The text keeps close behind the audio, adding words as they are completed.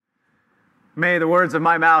May the words of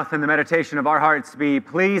my mouth and the meditation of our hearts be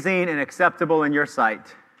pleasing and acceptable in your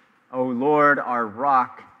sight, O Lord, our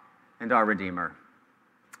rock and our Redeemer.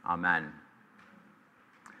 Amen.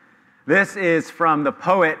 This is from the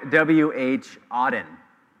poet W.H. Auden.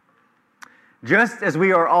 Just as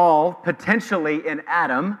we are all potentially in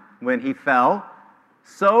Adam when he fell,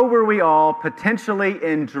 so were we all potentially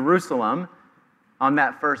in Jerusalem on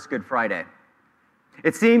that first Good Friday.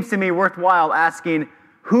 It seems to me worthwhile asking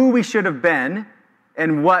who we should have been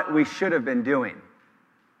and what we should have been doing.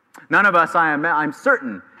 None of us, I'm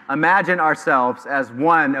certain, imagine ourselves as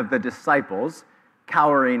one of the disciples,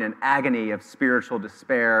 cowering in agony of spiritual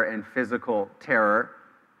despair and physical terror.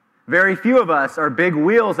 Very few of us are big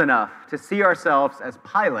wheels enough to see ourselves as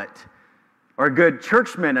Pilate, or good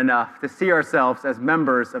churchmen enough to see ourselves as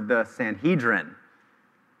members of the Sanhedrin.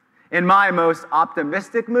 In my most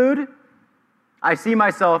optimistic mood, I see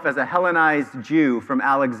myself as a Hellenized Jew from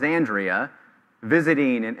Alexandria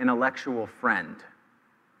visiting an intellectual friend.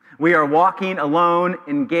 We are walking alone,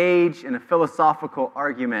 engaged in a philosophical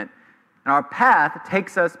argument, and our path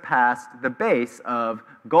takes us past the base of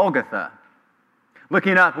Golgotha.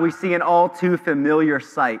 Looking up, we see an all too familiar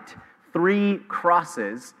sight, 3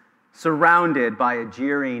 crosses surrounded by a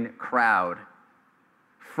jeering crowd.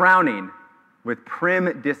 Frowning with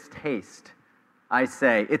prim distaste, I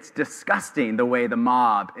say, it's disgusting the way the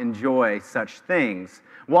mob enjoy such things.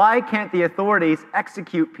 Why can't the authorities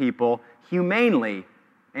execute people humanely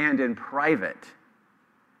and in private?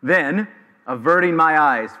 Then, averting my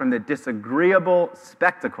eyes from the disagreeable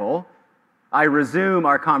spectacle, I resume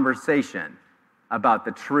our conversation about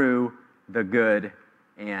the true, the good,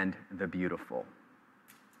 and the beautiful.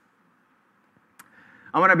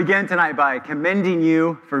 I want to begin tonight by commending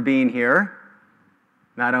you for being here.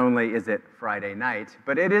 Not only is it Friday night,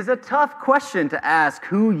 but it is a tough question to ask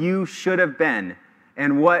who you should have been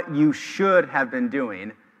and what you should have been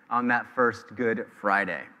doing on that first Good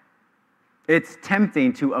Friday. It's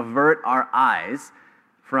tempting to avert our eyes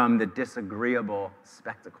from the disagreeable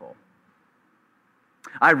spectacle.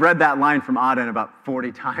 I've read that line from Auden about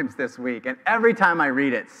 40 times this week, and every time I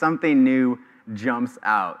read it, something new jumps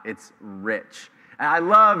out. It's rich. And I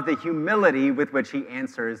love the humility with which he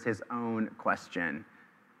answers his own question.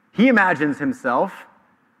 He imagines himself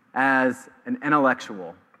as an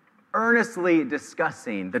intellectual, earnestly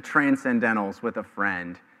discussing the transcendentals with a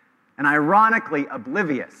friend, and ironically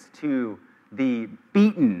oblivious to the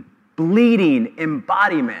beaten, bleeding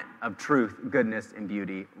embodiment of truth, goodness, and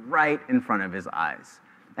beauty right in front of his eyes.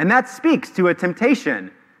 And that speaks to a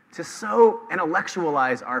temptation to so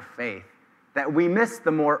intellectualize our faith that we miss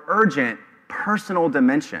the more urgent personal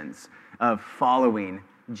dimensions of following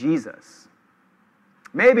Jesus.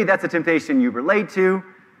 Maybe that's a temptation you relate to,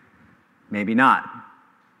 maybe not.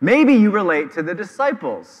 Maybe you relate to the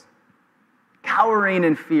disciples, cowering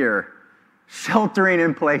in fear, sheltering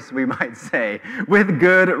in place, we might say, with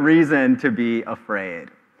good reason to be afraid.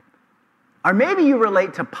 Or maybe you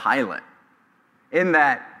relate to Pilate, in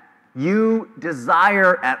that you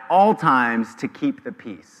desire at all times to keep the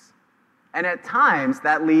peace. And at times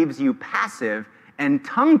that leaves you passive and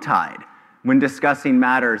tongue-tied when discussing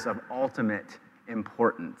matters of ultimate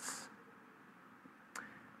importance.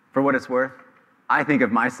 For what it's worth, I think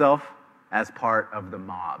of myself as part of the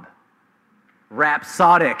mob.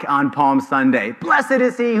 Rhapsodic on Palm Sunday. Blessed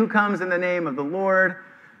is he who comes in the name of the Lord.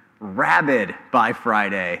 Rabid by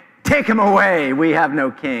Friday. Take him away. We have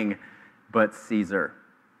no king but Caesar.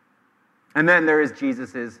 And then there is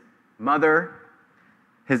Jesus' mother,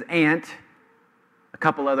 his aunt, a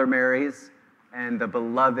couple other Marys, and the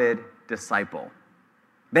beloved disciple.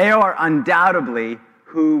 They are undoubtedly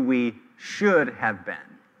who we should have been.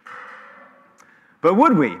 But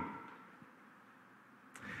would we?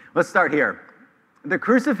 Let's start here. The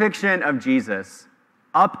crucifixion of Jesus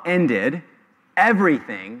upended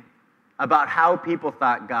everything about how people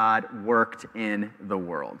thought God worked in the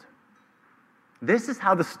world. This is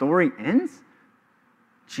how the story ends?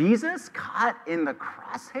 Jesus caught in the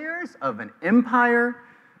crosshairs of an empire,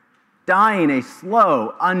 dying a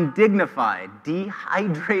slow, undignified,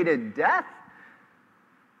 dehydrated death?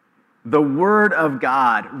 The Word of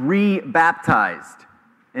God re-baptized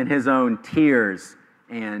in his own tears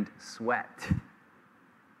and sweat.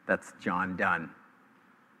 That's John Donne.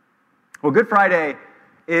 Well, Good Friday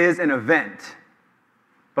is an event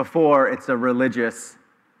before it's a religious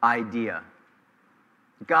idea.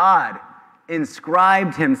 God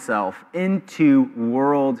inscribed himself into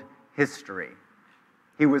world history.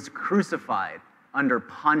 He was crucified under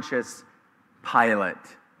Pontius Pilate.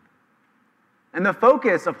 And the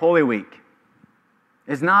focus of Holy Week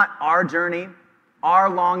is not our journey our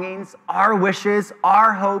longings, our wishes,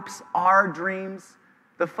 our hopes, our dreams.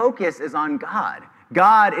 The focus is on God.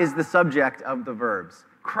 God is the subject of the verbs.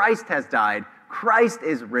 Christ has died. Christ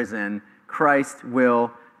is risen. Christ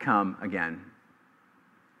will come again.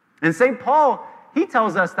 And St. Paul, he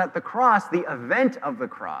tells us that the cross, the event of the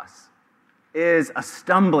cross, is a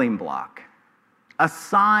stumbling block, a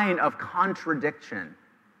sign of contradiction,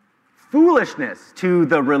 foolishness to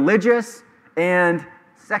the religious and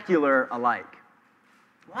secular alike.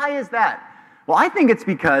 Why is that? Well, I think it's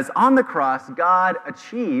because on the cross, God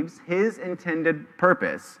achieves his intended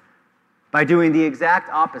purpose by doing the exact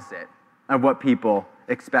opposite of what people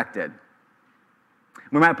expected.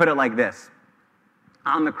 We might put it like this.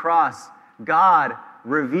 On the cross, God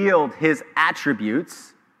revealed his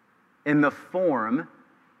attributes in the form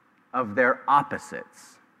of their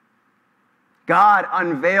opposites. God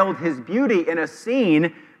unveiled his beauty in a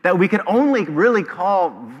scene that we could only really call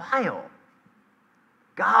vile.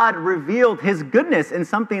 God revealed his goodness in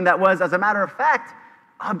something that was, as a matter of fact,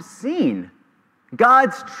 obscene.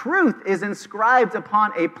 God's truth is inscribed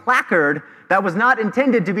upon a placard that was not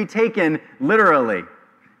intended to be taken literally.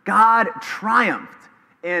 God triumphed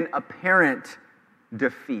in apparent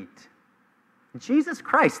defeat. Jesus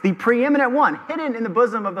Christ, the preeminent one, hidden in the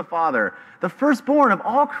bosom of the Father, the firstborn of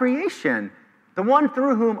all creation, the one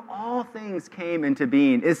through whom all things came into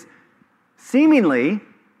being, is seemingly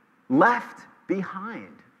left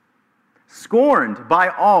behind, scorned by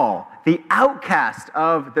all, the outcast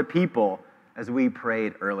of the people, as we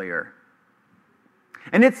prayed earlier.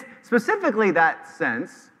 And it's specifically that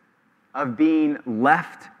sense of being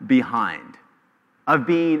left behind, of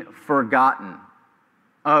being forgotten,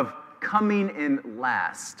 of coming in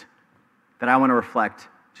last, that I want to reflect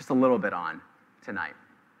just a little bit on tonight.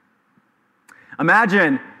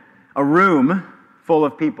 Imagine a room full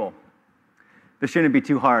of people. This shouldn't be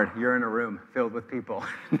too hard. You're in a room filled with people.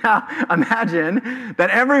 Now, imagine that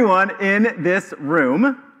everyone in this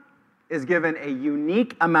room is given a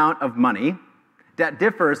unique amount of money that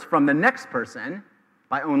differs from the next person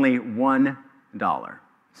by only $1.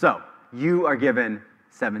 So, you are given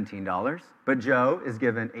 $17, but Joe is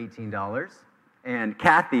given $18, and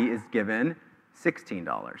Kathy is given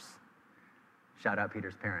 $16. Shout out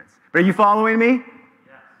Peter's parents. But are you following me?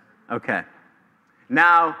 Yes. Okay.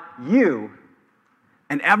 Now, you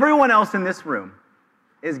and everyone else in this room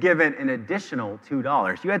is given an additional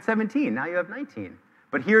 $2. You had 17, now you have 19.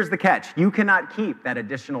 But here's the catch. You cannot keep that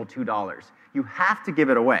additional $2. You have to give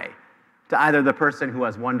it away to either the person who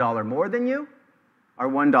has $1 more than you or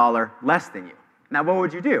 $1 less than you. Now, what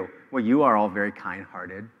would you do? Well, you are all very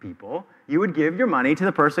kind-hearted people. You would give your money to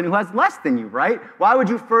the person who has less than you, right? Why would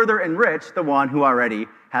you further enrich the one who already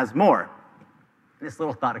has more? This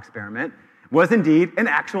little thought experiment was indeed an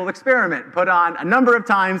actual experiment put on a number of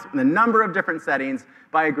times in a number of different settings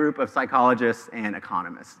by a group of psychologists and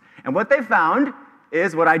economists. And what they found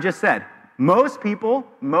is what I just said. Most people,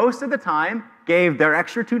 most of the time, gave their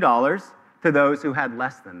extra $2 to those who had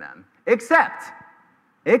less than them, except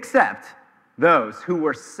those who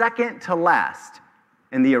were second to last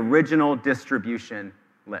in the original distribution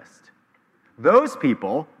list. Those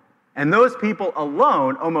people, and those people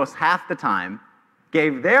alone, almost half the time,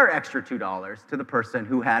 gave their extra $2 to the person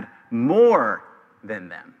who had more than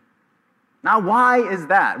them. Now, why is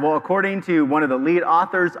that? Well, according to one of the lead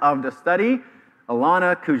authors of the study,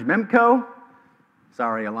 Ilana Kuzmenko,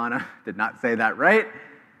 sorry, Ilana, did not say that right.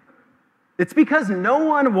 It's because no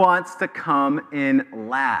one wants to come in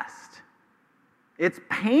last. It's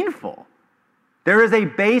painful. There is a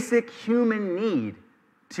basic human need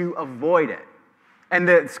to avoid it. And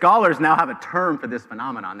the scholars now have a term for this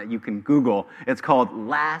phenomenon that you can Google. It's called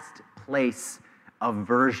last place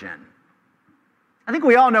aversion. I think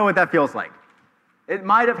we all know what that feels like. It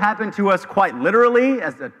might have happened to us quite literally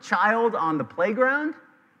as a child on the playground.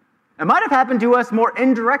 It might have happened to us more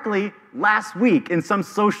indirectly last week in some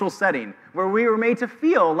social setting where we were made to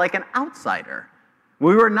feel like an outsider.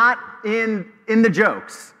 We were not in the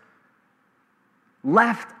jokes.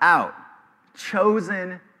 Left out,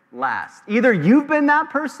 chosen last. Either you've been that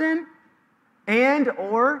person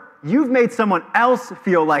or you've made someone else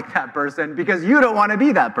feel like that person because you don't want to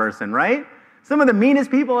be that person, right? Some of the meanest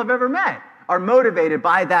people I've ever met are motivated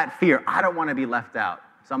by that fear. I don't want to be left out,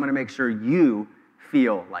 so I'm going to make sure you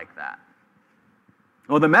feel like that.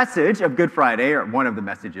 Well, the message of Good Friday, or one of the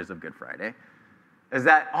messages of Good Friday, is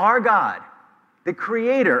that our God, the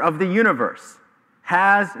creator of the universe,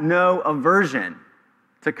 has no aversion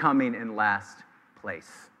to coming in last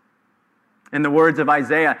place. In the words of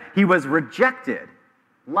Isaiah, he was rejected.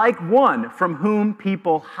 Like one from whom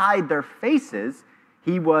people hide their faces,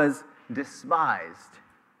 he was despised.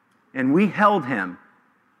 and we held him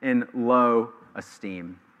in low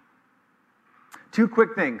esteem. Two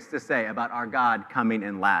quick things to say about our God coming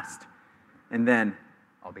in last, and then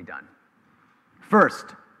I'll be done.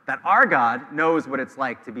 First, that our God knows what it's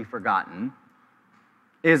like to be forgotten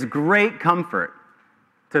is great comfort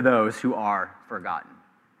to those who are forgotten,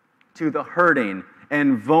 to the hurting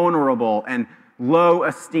and vulnerable and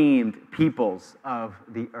low-esteemed peoples of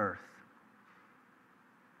the earth.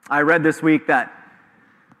 I read this week that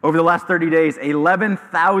over the last 30 days,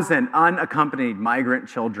 11,000 unaccompanied migrant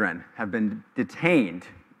children have been detained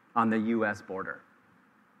on the U.S. border.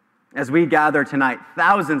 As we gather tonight,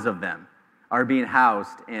 thousands of them are being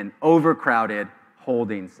housed in overcrowded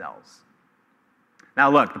holding cells. Now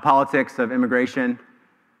look, the politics of immigration,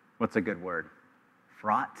 what's a good word?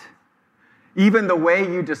 Fraught. Even the way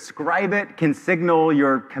you describe it can signal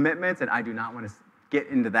your commitments, and I do not want to get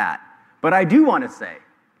into that. But I do want to say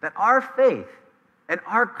that our faith and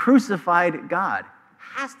our crucified God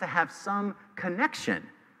has to have some connection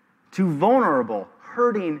to vulnerable,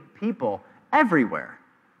 hurting people everywhere,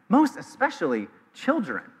 most especially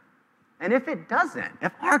children. And if it doesn't,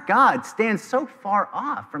 if our God stands so far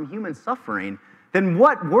off from human suffering, then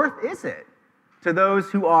what worth is it to those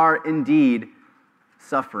who are indeed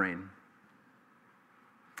suffering?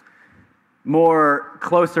 More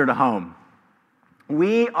closer to home,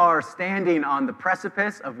 we are standing on the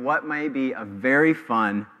precipice of what may be a very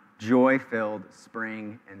fun, joy-filled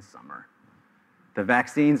spring and summer. The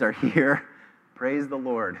vaccines are here. Praise the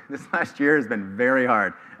Lord. This last year has been very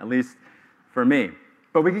hard, at least for me.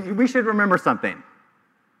 But we should remember something.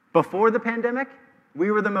 Before the pandemic,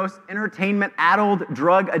 we were the most entertainment-addled,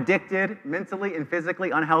 drug-addicted, mentally and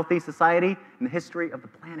physically unhealthy society in the history of the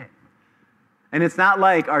planet. And it's not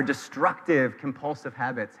like our destructive, compulsive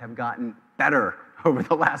habits have gotten better over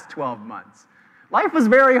the last 12 months. Life was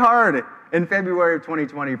very hard in February of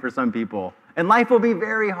 2020 for some people. And life will be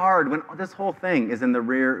very hard when this whole thing is in the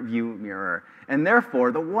rear view mirror. And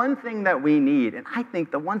therefore, the one thing that we need, and I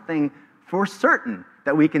think the one thing for certain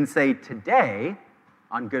that we can say today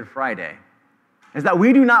on Good Friday, is that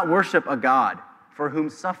we do not worship a God for whom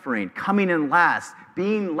suffering, coming in last,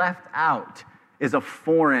 being left out, is a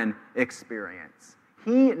foreign experience.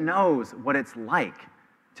 He knows what it's like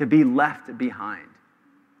to be left behind.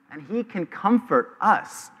 And he can comfort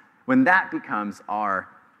us when that becomes our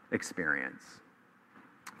experience.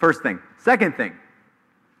 First thing. Second thing.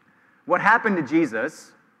 What happened to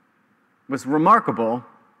Jesus was remarkable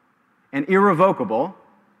and irrevocable,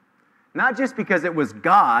 not just because it was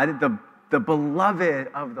God, the beloved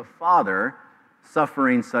of the Father,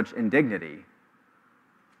 suffering such indignity,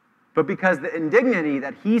 but because the indignity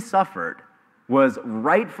that he suffered was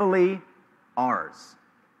rightfully ours.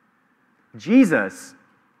 Jesus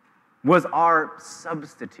was our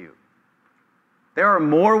substitute. There are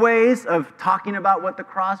more ways of talking about what the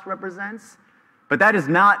cross represents, but that is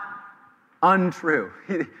not untrue.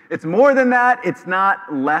 It's more than that, it's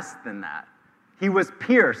not less than that. He was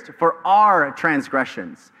pierced for our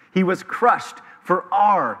transgressions. He was crushed for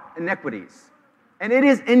our iniquities. And it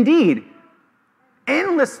is indeed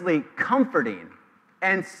endlessly comforting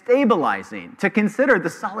and stabilizing to consider the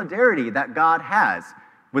solidarity that God has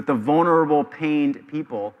with the vulnerable, pained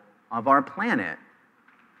people of our planet.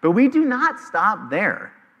 But we do not stop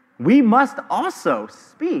there. We must also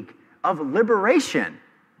speak of liberation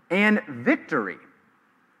and victory.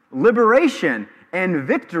 Liberation and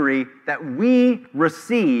victory that we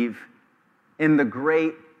receive in the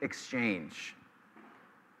great exchange.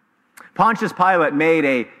 Pontius Pilate made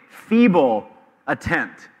a feeble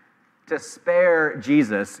attempt to spare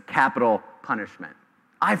Jesus capital punishment.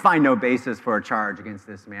 I find no basis for a charge against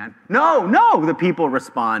this man. No, the people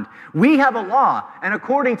respond. We have a law, and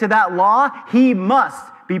according to that law, he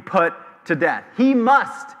must be put to death. He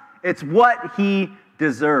must. It's what he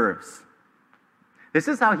deserves. This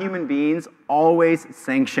is how human beings always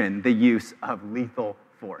sanction the use of lethal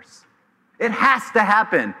force. It has to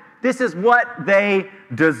happen. This is what they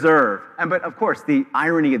deserve. But of course, the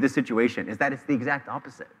irony of this situation is that it's the exact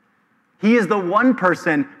opposite. He is the one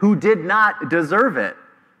person who did not deserve it.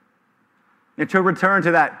 And to return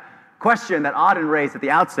to that question that Auden raised at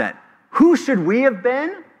the outset, who should we have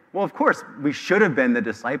been? Well, of course, we should have been the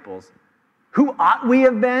disciples. Who ought we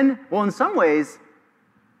have been? Well, in some ways,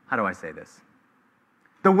 how do I say this?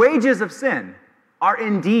 The wages of sin are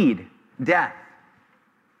indeed death.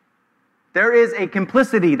 There is a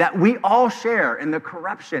complicity that we all share in the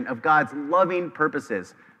corruption of God's loving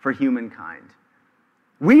purposes for humankind.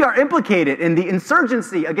 We are implicated in the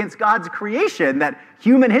insurgency against God's creation that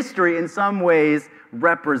human history in some ways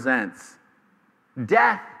represents.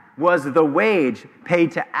 Death was the wage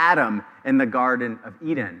paid to Adam in the Garden of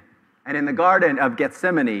Eden. And in the Garden of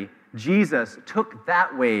Gethsemane, Jesus took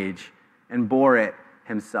that wage and bore it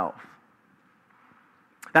himself.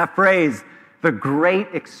 That phrase, the great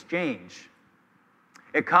exchange,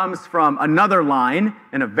 it comes from another line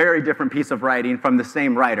in a very different piece of writing from the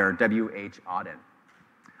same writer, W.H. Auden.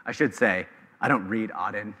 I should say, I don't read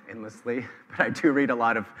Auden endlessly, but I do read a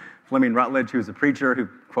lot of Fleming Rutledge, who's a preacher who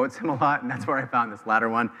quotes him a lot, and that's where I found this latter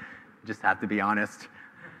one. Just have to be honest.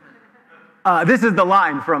 This is the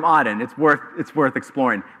line from Auden. It's worth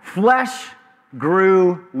exploring. Flesh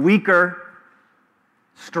grew weaker,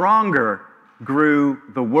 stronger grew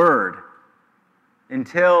the word,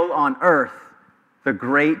 until on earth the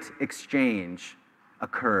great exchange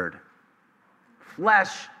occurred.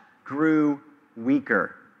 Flesh grew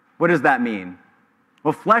weaker. What does that mean?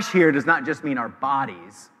 Well, flesh here does not just mean our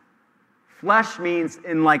bodies. Flesh means,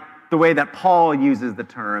 in like the way that Paul uses the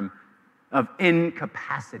term, of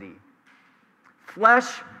incapacity.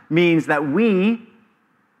 Flesh means that we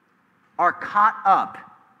are caught up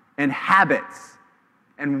in habits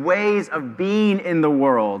and ways of being in the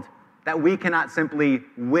world that we cannot simply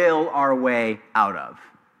will our way out of.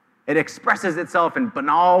 It expresses itself in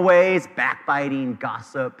banal ways, backbiting,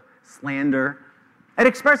 gossip, slander. It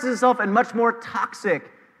expresses itself in much more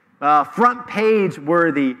toxic, front page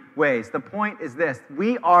worthy ways. The point is this: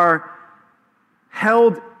 we are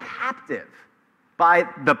held captive by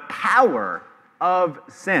the power of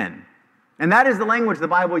sin. And that is the language the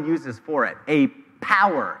Bible uses for it. A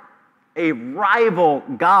power, a rival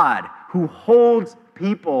God who holds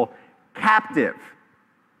people captive.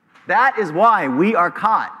 That is why we are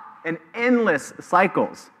caught in endless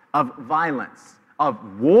cycles of violence,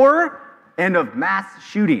 of war, and of mass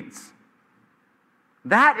shootings.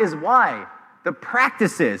 That is why the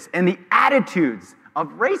practices and the attitudes of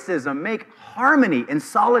racism make harmony and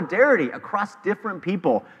solidarity across different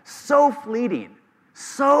people so fleeting,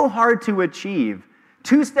 so hard to achieve.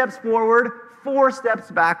 2 steps forward, 4 steps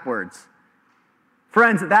backwards.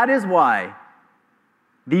 Friends, that is why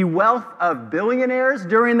the wealth of billionaires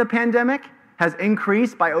during the pandemic has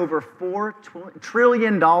increased by over $4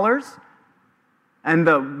 trillion, and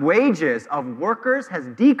the wages of workers has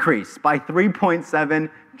decreased by $3.7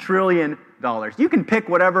 trillion. You can pick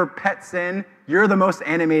whatever pet sin you're the most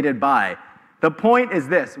animated by. The point is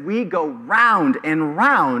this: we go round and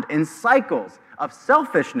round in cycles of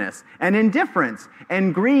selfishness and indifference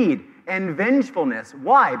and greed and vengefulness.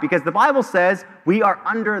 Why? Because the Bible says we are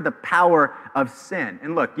under the power of sin.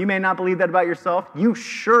 And look, you may not believe that about yourself. You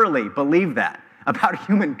surely believe that about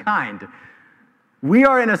humankind. We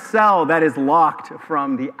are in a cell that is locked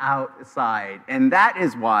from the outside. And that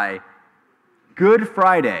is why Good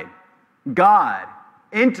Friday, God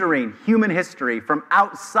entering human history from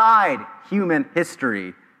outside human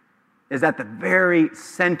history, is at the very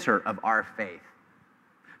center of our faith.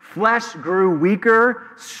 Flesh grew weaker,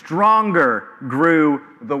 stronger grew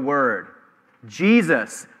the word.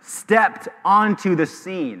 Jesus stepped onto the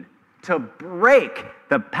scene to break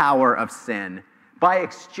the power of sin by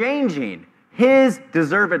exchanging his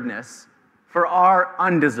deservedness for our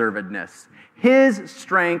undeservedness, his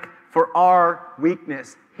strength for our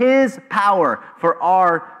weakness, his power for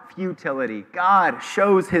our futility. God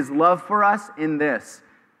shows his love for us in this,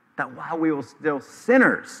 that while we were still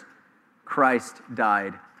sinners, Christ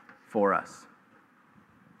died for us.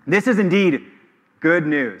 This is indeed good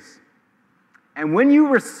news. And when you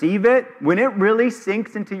receive it, when it really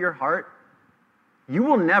sinks into your heart, you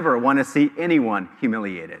will never want to see anyone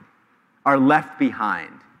humiliated or left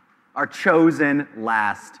behind or chosen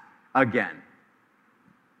last again.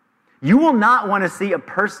 You will not want to see a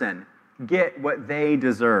person get what they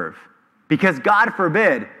deserve, because God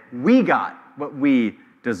forbid we got what we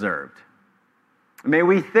deserved. May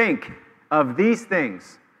we think of these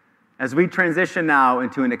things as we transition now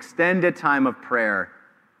into an extended time of prayer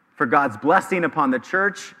for God's blessing upon the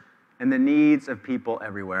church and the needs of people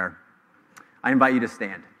everywhere. I invite you to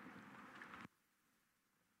stand.